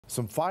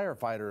Some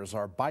firefighters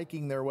are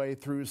biking their way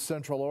through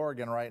Central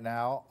Oregon right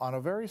now on a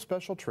very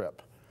special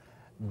trip.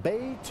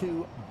 Bay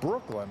to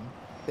Brooklyn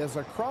is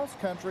a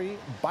cross-country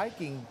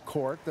biking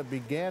court that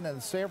began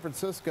in San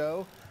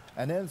Francisco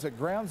and ends at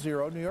Ground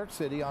Zero, New York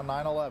City on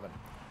 9/11.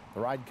 The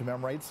ride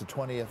commemorates the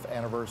 20th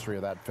anniversary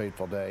of that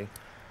fateful day.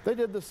 They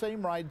did the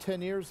same ride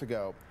 10 years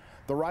ago.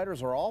 The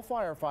riders are all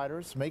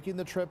firefighters making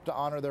the trip to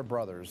honor their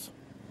brothers.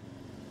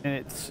 And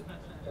it's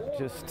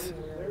just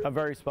a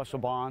very special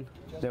bond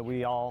that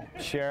we all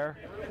share.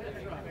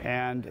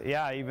 And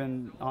yeah,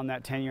 even on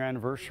that 10-year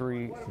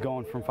anniversary,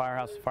 going from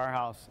firehouse to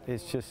firehouse,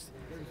 it's just,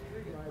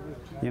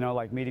 you know,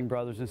 like meeting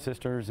brothers and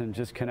sisters and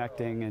just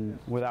connecting and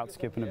without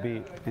skipping a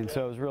beat. And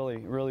so it was really,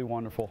 really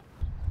wonderful.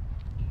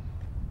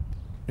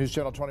 News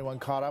Channel 21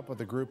 caught up with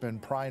the group in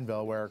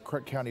Prineville where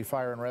Crook County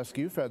Fire and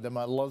Rescue fed them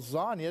a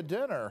lasagna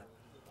dinner.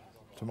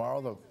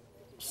 Tomorrow, the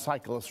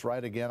cyclists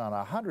ride again on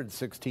a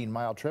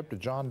 116-mile trip to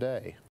John Day.